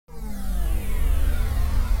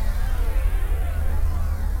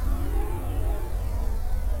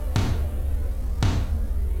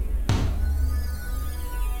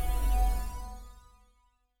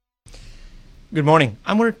Good morning.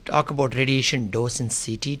 I'm going to talk about radiation dose in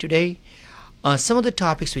CT today. Some of the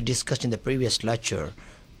topics we discussed in the previous lecture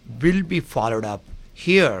will be followed up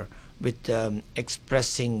here with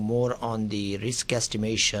expressing more on the risk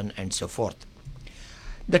estimation and so forth.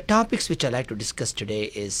 The topics which I'd like to discuss today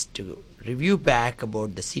is to review back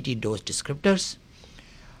about the CT dose descriptors,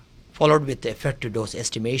 followed with the effective dose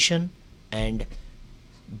estimation, and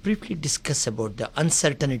briefly discuss about the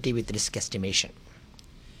uncertainty with risk estimation.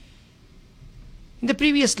 In the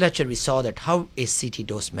previous lecture, we saw that how is CT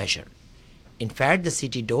dose measured. In fact, the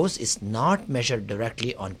CT dose is not measured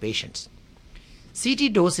directly on patients.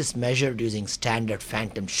 CT dose is measured using standard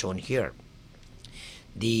phantoms shown here.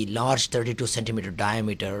 The large 32 centimeter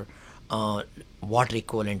diameter water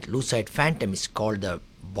equivalent lucite phantom is called the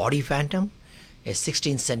body phantom. A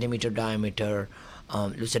 16 centimeter diameter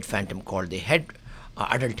lucid phantom called the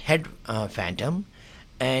adult head phantom.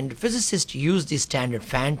 And physicists use the standard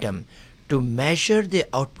phantom to measure the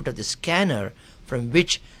output of the scanner from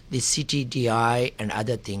which the CTDI and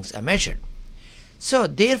other things are measured. So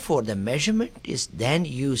therefore the measurement is then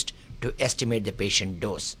used to estimate the patient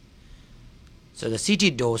dose. So the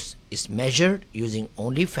CT dose is measured using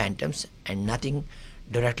only phantoms and nothing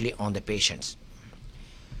directly on the patients.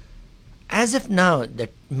 As of now, the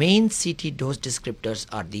main CT dose descriptors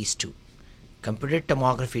are these two: computed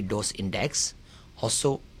tomography dose index,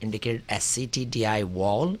 also indicated as CTDI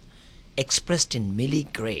wall, expressed in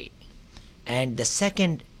milligray, and the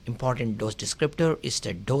second important dose descriptor is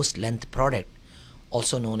the dose length product,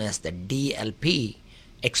 also known as the DLP,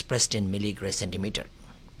 expressed in milligray centimeter.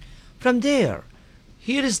 From there,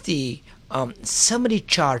 here is the summary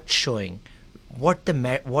chart showing what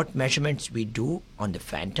measurements we do on the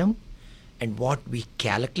phantom and what we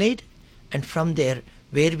calculate, and from there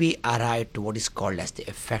where we arrive to what is called as the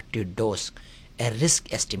effective dose, a risk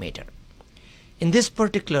estimator. In this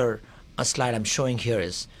particular slide I'm showing here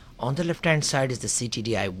is, on the left hand side is the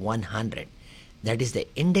CTDI 100. That is the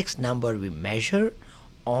index number we measure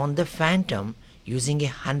on the phantom using a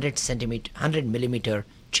 100 millimeter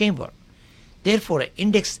chamber. Therefore,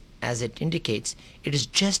 index, as it indicates, it is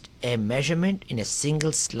just a measurement in a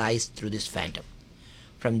single slice through this phantom.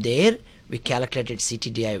 From there we calculated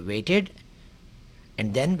CTDI weighted,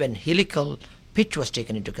 and then when helical pitch was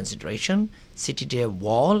taken into consideration, CTDI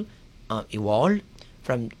wall evolved.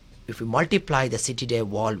 From if we multiply the CTDI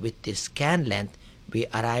wall with the scan length, we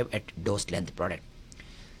arrive at dose length product.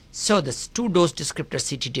 So the two dose descriptors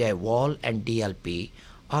CTDI wall and DLP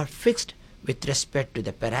are fixed with respect to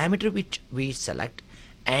the parameter which we select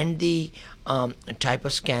and the type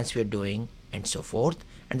of scans we are doing and so forth,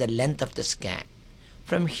 and the length of the scan.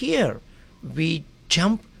 From here we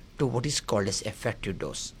jump to what is called as effective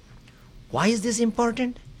dose. Why is this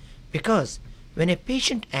important? Because when a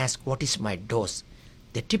patient asks what is my dose,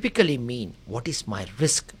 they typically mean what is my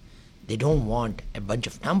risk. They don't want a bunch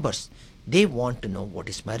of numbers. They want to know what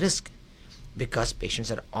is my risk, because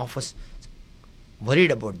patients are often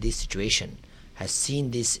worried about this situation, has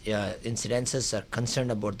seen these incidences, are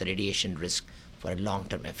concerned about the radiation risk for a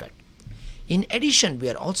long-term effect. In addition, we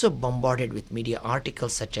are also bombarded with media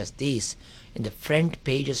articles such as these in the front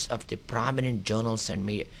pages of the prominent journals and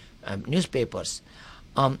newspapers,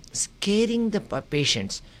 scaring the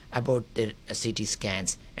patients about their CT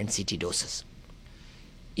scans and CT doses.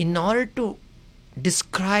 In order to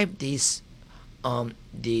describe these,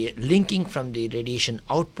 the linking from the radiation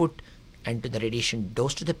output and to the radiation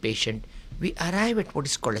dose to the patient, we arrive at what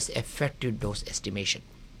is called as effective dose estimation.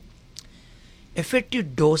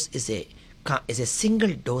 Effective dose is a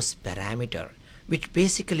single dose parameter which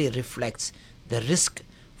basically reflects the risk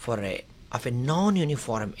of a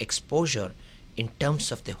non-uniform exposure in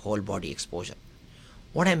terms of the whole body exposure.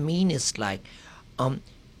 What I mean is like,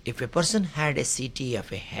 if a person had a CT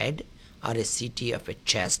of a head or a CT of a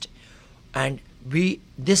chest, and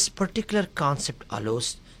this particular concept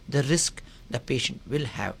allows the risk the patient will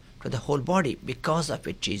have to the whole body because of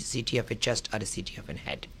a CT of a chest or a CT of a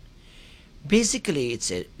head. Basically,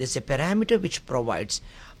 it's a parameter which provides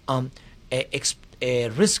a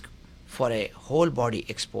risk for a whole body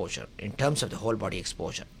exposure in terms of the whole body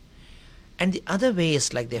exposure. And the other way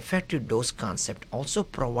is like the effective dose concept also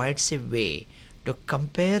provides a way to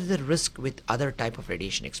compare the risk with other type of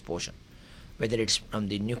radiation exposure, whether it's from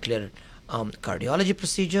the nuclear cardiology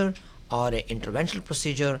procedure or an interventional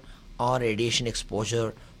procedure or radiation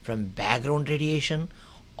exposure from background radiation.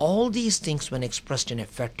 All these things, when expressed in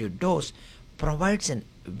effective dose, provides a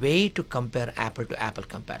way to compare apple to apple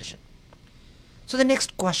comparison. So the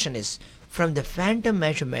next question is, from the phantom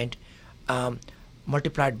measurement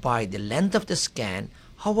multiplied by the length of the scan,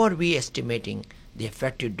 how are we estimating the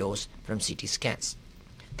effective dose from CT scans?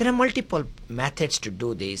 There are multiple methods to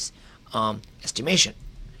do this estimation.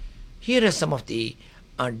 Here are some of the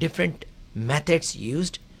different methods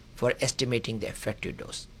used for estimating the effective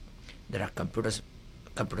dose. There are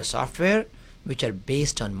computer software which are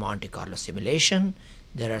based on Monte Carlo simulation.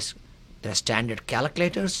 There are standard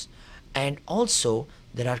calculators, and also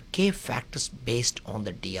there are K factors based on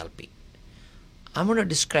the DLP. I'm going to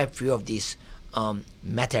describe few of these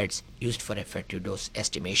methods used for effective dose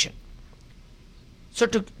estimation. So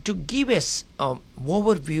to give us an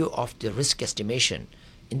overview of the risk estimation,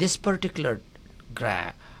 in this particular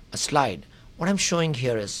slide, what I'm showing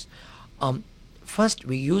here is first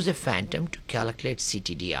we use a phantom to calculate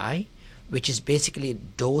CTDI, which is basically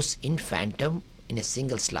dose in phantom in a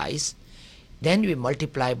single slice. Then we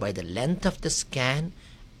multiply by the length of the scan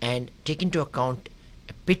and take into account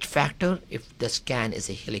a pitch factor if the scan is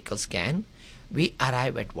a helical scan. We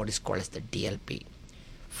arrive at what is called as the DLP.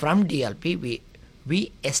 From DLP,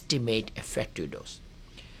 we estimate effective dose.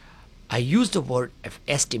 I use the word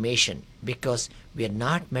estimation because we are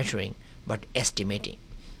not measuring but estimating.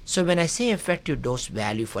 So when I say effective dose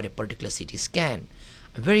value for a particular CT scan,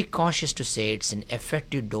 I'm very cautious to say it's an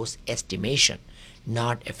effective dose estimation,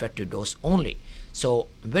 not effective dose only. So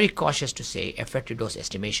I'm very cautious to say effective dose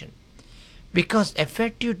estimation, because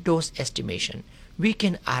effective dose estimation, we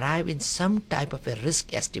can arrive in some type of a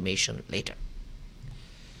risk estimation later.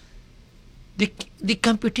 The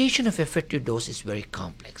computation of effective dose is very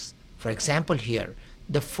complex. For example, here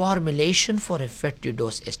the formulation for effective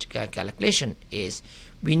dose calculation is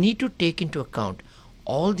we need to take into account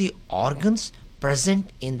all the organs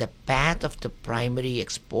present in the path of the primary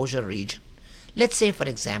exposure region. Let's say, for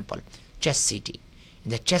example, chest CT.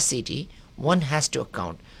 In the chest CT, one has to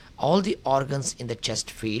account all the organs in the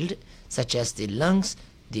chest field, such as the lungs,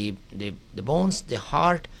 the bones, the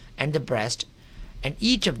heart, and the breast, and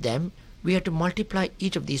each of them we have to multiply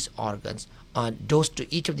each of these organs, dose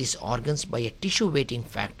to each of these organs by a tissue weighting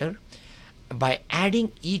factor. By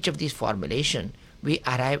adding each of these formulation, we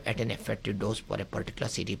arrive at an effective dose for a particular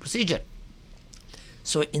CT procedure.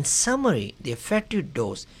 So in summary, the effective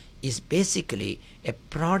dose is basically a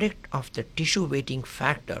product of the tissue weighting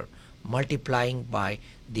factor multiplying by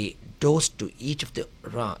the dose to each of the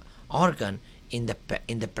organ in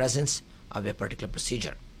the presence of a particular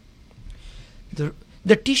procedure.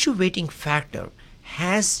 The tissue weighting factor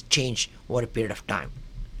has changed over a period of time.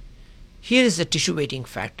 Here is the tissue weighting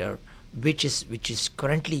factor which is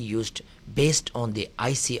currently used based on the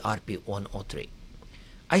ICRP 103.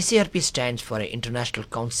 ICRP stands for International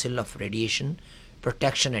Council of Radiation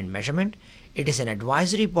Protection and Measurement. It is an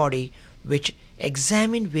advisory body which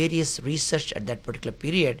examines various research at that particular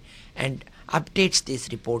period and updates these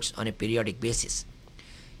reports on a periodic basis.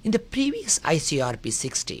 In the previous ICRP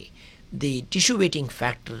 60, the tissue weighting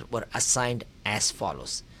factor were assigned as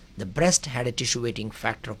follows. The breast had a tissue weighting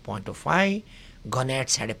factor of 0.05,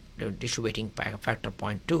 gonads had a tissue weighting factor of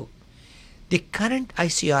 0.2. The current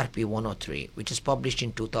ICRP 103, which is published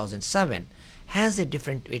in 2007, has a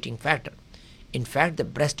different weighting factor. In fact, the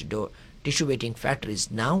breast tissue weighting factor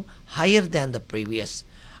is now higher than the previous,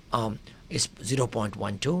 is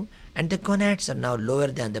 0.12, and the gonads are now lower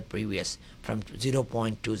than the previous, from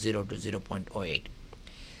 0.20 to 0.08.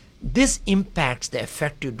 This impacts the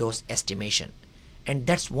effective dose estimation, and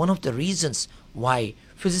that's one of the reasons why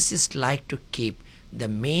physicists like to keep the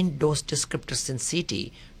main dose descriptors in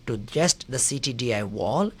CT to just the CTDI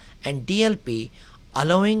wall and DLP,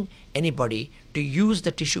 allowing anybody to use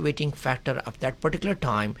the tissue weighting factor of that particular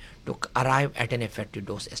time to arrive at an effective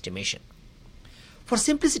dose estimation. For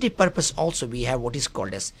simplicity purpose also, we have what is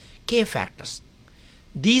called as K factors.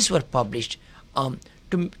 These were published to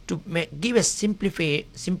give a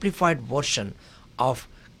simplified version of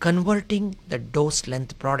converting the dose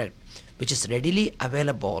length product, which is readily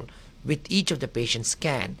available with each of the patient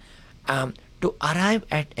scan, to arrive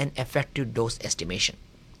at an effective dose estimation.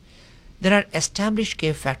 There are established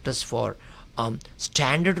K factors for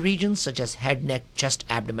standard regions such as head, neck, chest,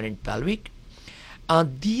 abdomen, and pelvic.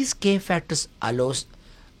 These K factors allows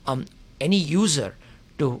any user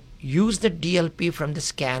to use the DLP from the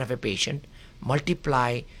scan of a patient,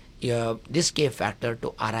 multiply this K factor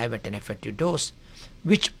to arrive at an effective dose,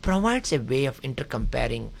 which provides a way of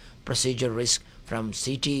intercomparing procedure risk from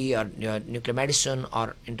CT or nuclear medicine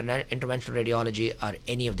or interventional radiology or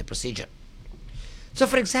any of the procedure. So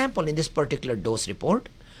for example, in this particular dose report,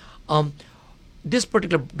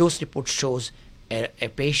 shows a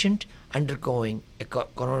patient undergoing a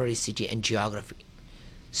coronary CT angiography.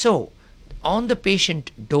 So on the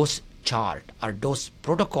patient dose chart or dose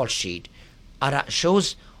protocol sheet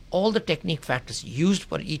shows all the technique factors used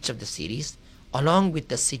for each of the series along with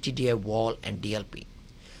the CTDI wall and DLP.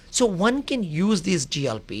 So one can use this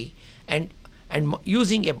GLP and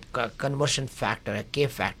using a conversion factor, a K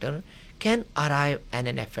factor, can arrive at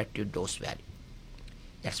an effective dose value.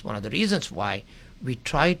 That's one of the reasons why we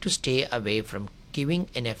try to stay away from giving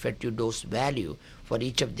an effective dose value for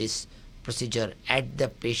each of these procedure at the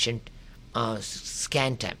patient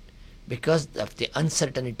scan time, because of the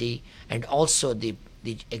uncertainty and also the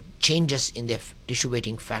changes in the tissue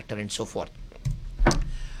weighting factor and so forth.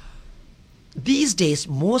 These days,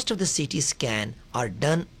 most of the CT scan are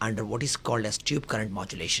done under what is called as tube current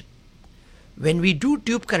modulation. When we do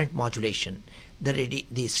tube current modulation,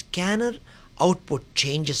 the scanner output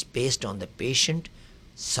changes based on the patient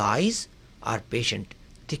size or patient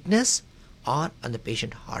thickness or on the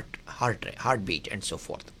patient heartbeat and so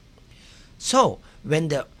forth. So when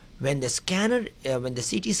the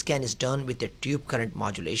CT scan is done with a tube current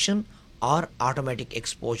modulation or automatic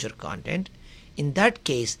exposure content, in that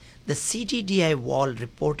case the CTDI wall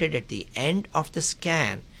reported at the end of the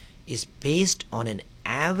scan is based on an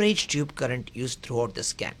average tube current used throughout the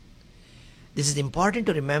scan. This is important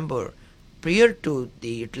to remember. Prior to the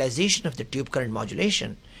utilization of the tube current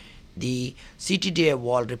modulation, the CTDI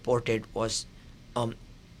wall reported was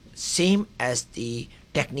same as the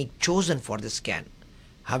technique chosen for the scan.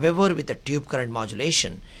 However, with the tube current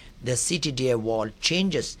modulation, the CTDI wall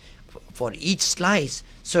changes for each slice,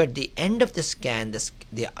 so at the end of the scan, the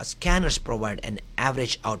scanners provide an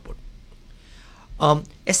average output.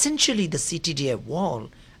 Essentially, the CTDI wall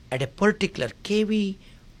at a particular kV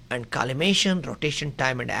and collimation, rotation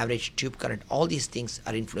time, and average tube current, all these things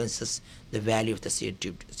are influences the value of the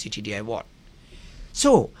CTDI wall.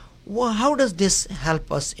 So how does this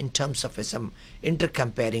help us in terms of some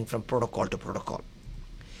intercomparing from protocol to protocol?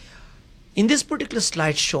 In this particular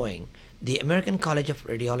slide showing the American College of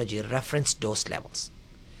Radiology reference dose levels.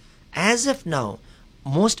 As of now,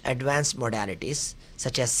 most advanced modalities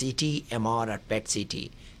such as CT, MR or PET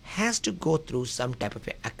CT has to go through some type of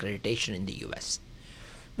accreditation in the US.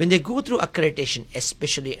 When they go through accreditation,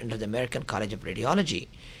 especially under the American College of Radiology,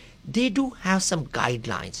 they do have some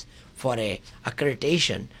guidelines for a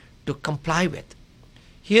accreditation to comply with.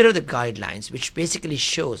 Here are the guidelines, which basically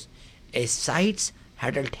shows a site's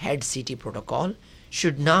adult head CT protocol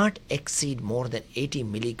should not exceed more than 80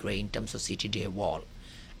 milligray in terms of CTDI wall,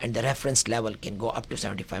 and the reference level can go up to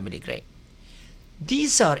 75 milligray.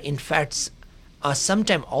 These are in fact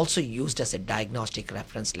sometimes also used as a diagnostic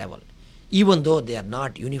reference level. Even though they are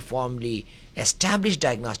not uniformly established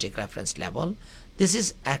diagnostic reference level, this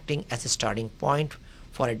is acting as a starting point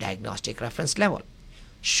for a diagnostic reference level.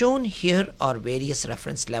 Shown here are various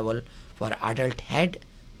reference level for adult head,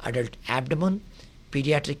 adult abdomen,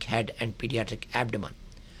 pediatric head and pediatric abdomen.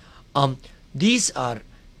 These are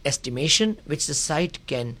estimation which the site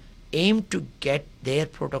can aim to get their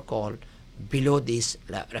protocol below this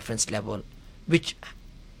reference level, which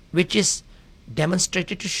is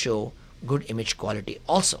demonstrated to show good image quality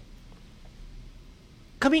also.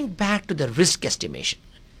 Coming back to the risk estimation,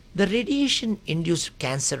 the radiation-induced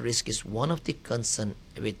cancer risk is one of the concern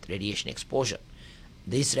with radiation exposure.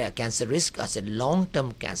 This cancer risk is a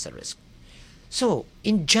long-term cancer risk. So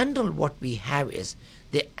in general, what we have is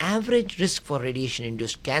the average risk for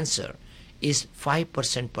radiation-induced cancer is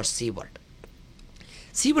 5% per sievert.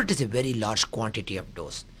 Sievert is a very large quantity of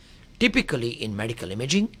dose. Typically in medical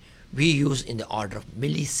imaging, we use in the order of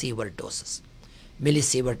millisievert doses.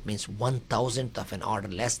 Millisievert means 1,000th of an order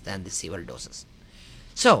less than the sievert doses.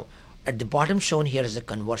 So at the bottom shown here is a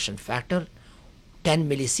conversion factor. 10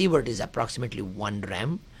 millisievert is approximately 1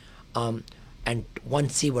 rem, and 1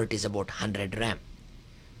 sievert is about 100 rem.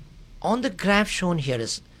 On the graph shown here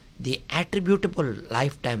is the attributable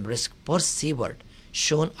lifetime risk per sievert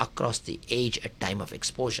shown across the age at time of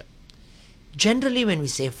exposure. Generally, when we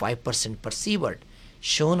say 5% per sievert,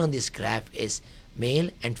 shown on this graph is male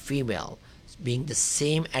and female being the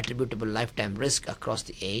same attributable lifetime risk across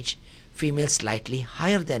the age, female slightly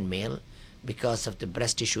higher than male because of the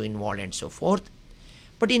breast tissue involved and so forth.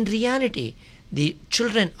 But in reality, the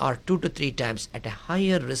children are 2 to 3 times at a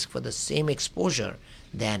higher risk for the same exposure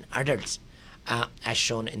than adults, as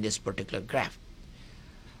shown in this particular graph.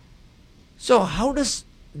 So how does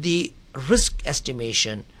the risk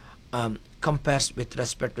estimation compares with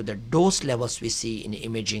respect to the dose levels we see in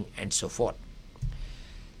imaging and so forth?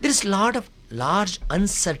 There is a lot of large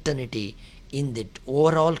uncertainty in the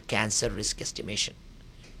overall cancer risk estimation.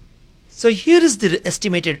 So here is the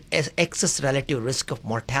estimated excess relative risk of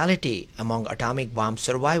mortality among atomic bomb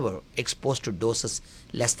survivor exposed to doses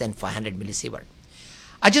less than 500 millisievert.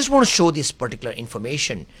 I just want to show this particular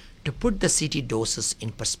information to put the CT doses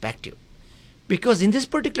in perspective, because in this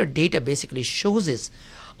particular data basically shows is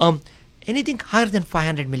Anything higher than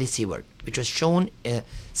 500 millisievert, which was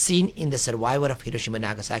seen in the survivor of Hiroshima and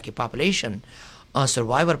Nagasaki population,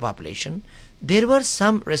 survivor population, there were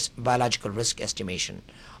some biological risk estimation,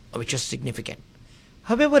 which was significant.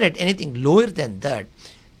 However, at anything lower than that,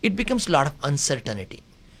 it becomes a lot of uncertainty.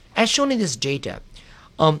 As shown in this data,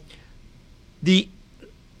 the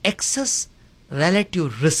excess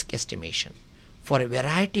relative risk estimation for a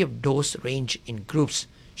variety of dose range in groups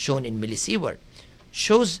shown in millisievert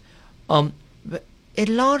shows a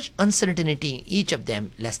large uncertainty in each of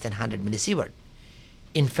them less than 100 millisievert.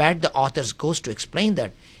 In fact, the authors goes to explain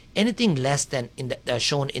that anything less than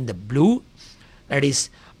shown in the blue, that is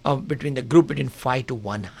between the group between 5 to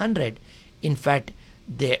 100, in fact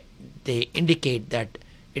they indicate that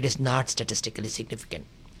it is not statistically significant.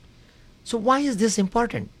 So why is this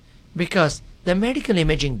important? Because the medical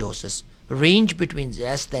imaging doses range between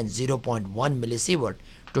less than 0.1 millisievert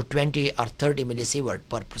to 20 or 30 millisievert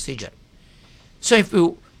per procedure. So if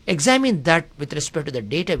you examine that with respect to the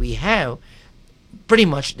data we have, pretty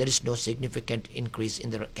much there is no significant increase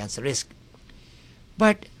in the cancer risk.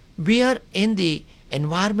 But we are in the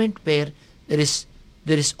environment where there is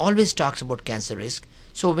always talks about cancer risk.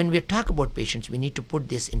 So when we talk about patients, we need to put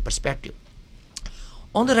this in perspective.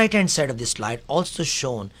 On the right hand side of this slide also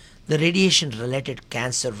shown the radiation related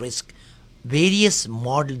cancer risk various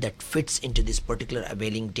model that fits into this particular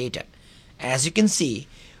availing data. As you can see,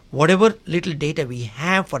 whatever little data we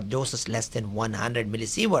have for doses less than 100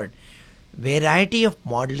 millisievert, variety of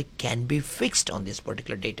model can be fixed on this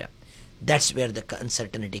particular data. That's where the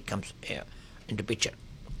uncertainty comes into picture.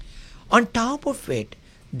 On top of it,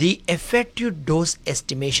 the effective dose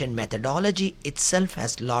estimation methodology itself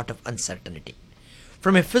has a lot of uncertainty.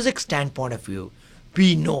 From a physics standpoint of view,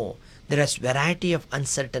 we know there is variety of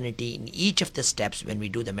uncertainty in each of the steps when we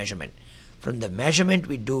do the measurement. From the measurement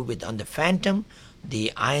we do on the phantom,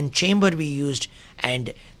 the ion chamber we used,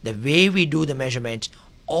 and the way we do the measurements,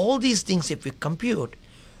 all these things if we compute,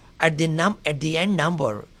 at the end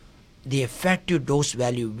number, the effective dose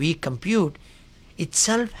value we compute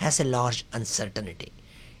itself has a large uncertainty.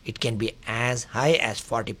 It can be as high as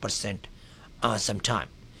 40% sometime.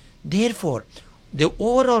 Therefore, the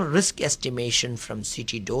overall risk estimation from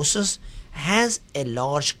CT doses has a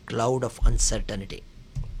large cloud of uncertainty.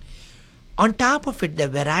 On top of it, the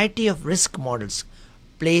variety of risk models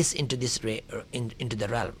plays into into the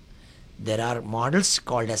realm. There are models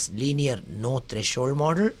called as linear no threshold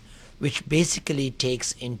model, which basically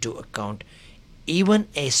takes into account even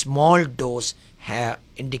a small dose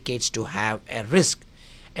indicates to have a risk.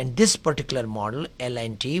 And this particular model,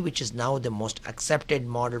 LNT, which is now the most accepted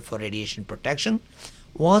model for radiation protection,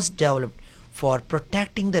 was developed for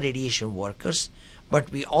protecting the radiation workers, but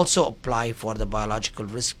we also apply for the biological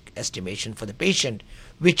risk estimation for the patient,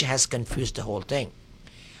 which has confused the whole thing.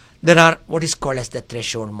 There are what is called as the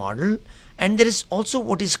threshold model, and there is also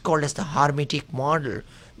what is called as the hermetic model,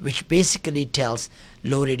 which basically tells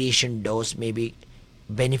low radiation dose may be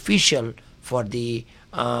beneficial for the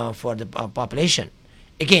population.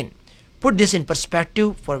 Again, put this in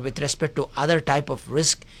perspective with respect to other type of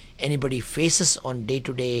risk anybody faces on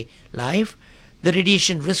day-to-day life. The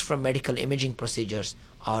radiation risk from medical imaging procedures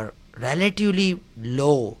are relatively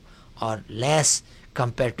low or less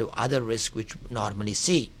compared to other risks which we normally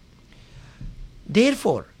see.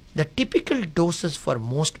 Therefore, the typical doses for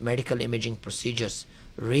most medical imaging procedures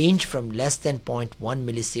range from less than 0.1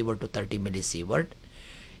 millisievert to 30 millisievert.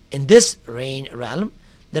 In this realm,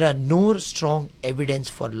 there are no strong evidence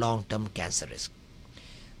for long-term cancer risk.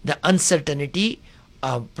 The uncertainty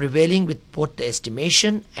prevailing with both the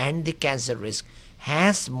estimation and the cancer risk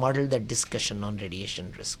has muddled the discussion on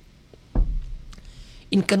radiation risk.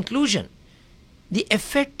 In conclusion, the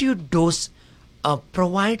effective dose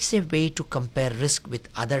provides a way to compare risk with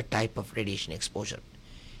other type of radiation exposure.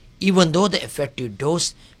 Even though the effective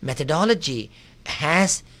dose methodology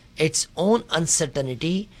has its own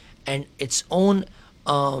uncertainty and its own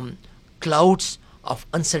clouds of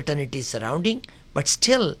uncertainty surrounding, but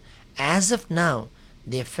still, as of now,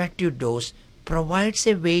 the effective dose provides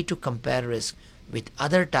a way to compare risk with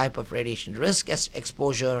other type of radiation risk as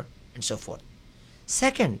exposure and so forth.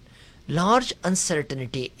 Second, large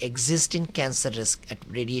uncertainty exists in cancer risk at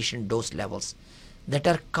radiation dose levels that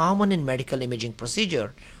are common in medical imaging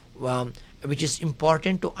procedure, which is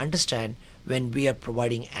important to understand when we are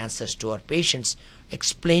providing answers to our patients,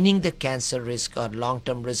 explaining the cancer risk or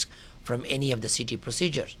long-term risk from any of the CT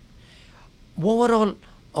procedures. Overall,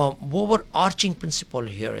 overarching principle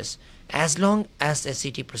here is as long as a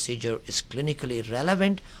CT procedure is clinically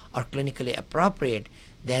relevant or clinically appropriate,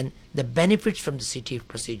 then the benefits from the CT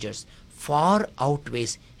procedures far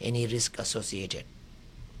outweighs any risk associated.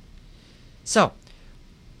 So,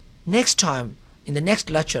 next time, in the next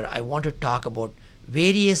lecture, I want to talk about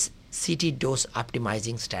various CT dose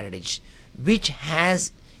optimizing strategies, which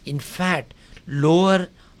has in fact lower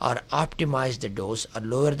or optimize the dose or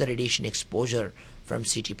lower the radiation exposure from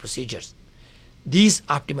CT procedures. These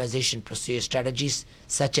optimization procedure strategies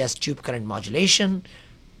such as tube current modulation,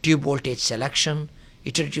 tube voltage selection,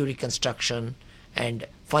 iterative reconstruction, and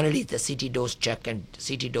finally the CT dose check and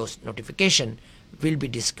CT dose notification will be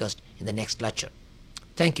discussed in the next lecture.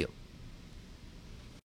 Thank you.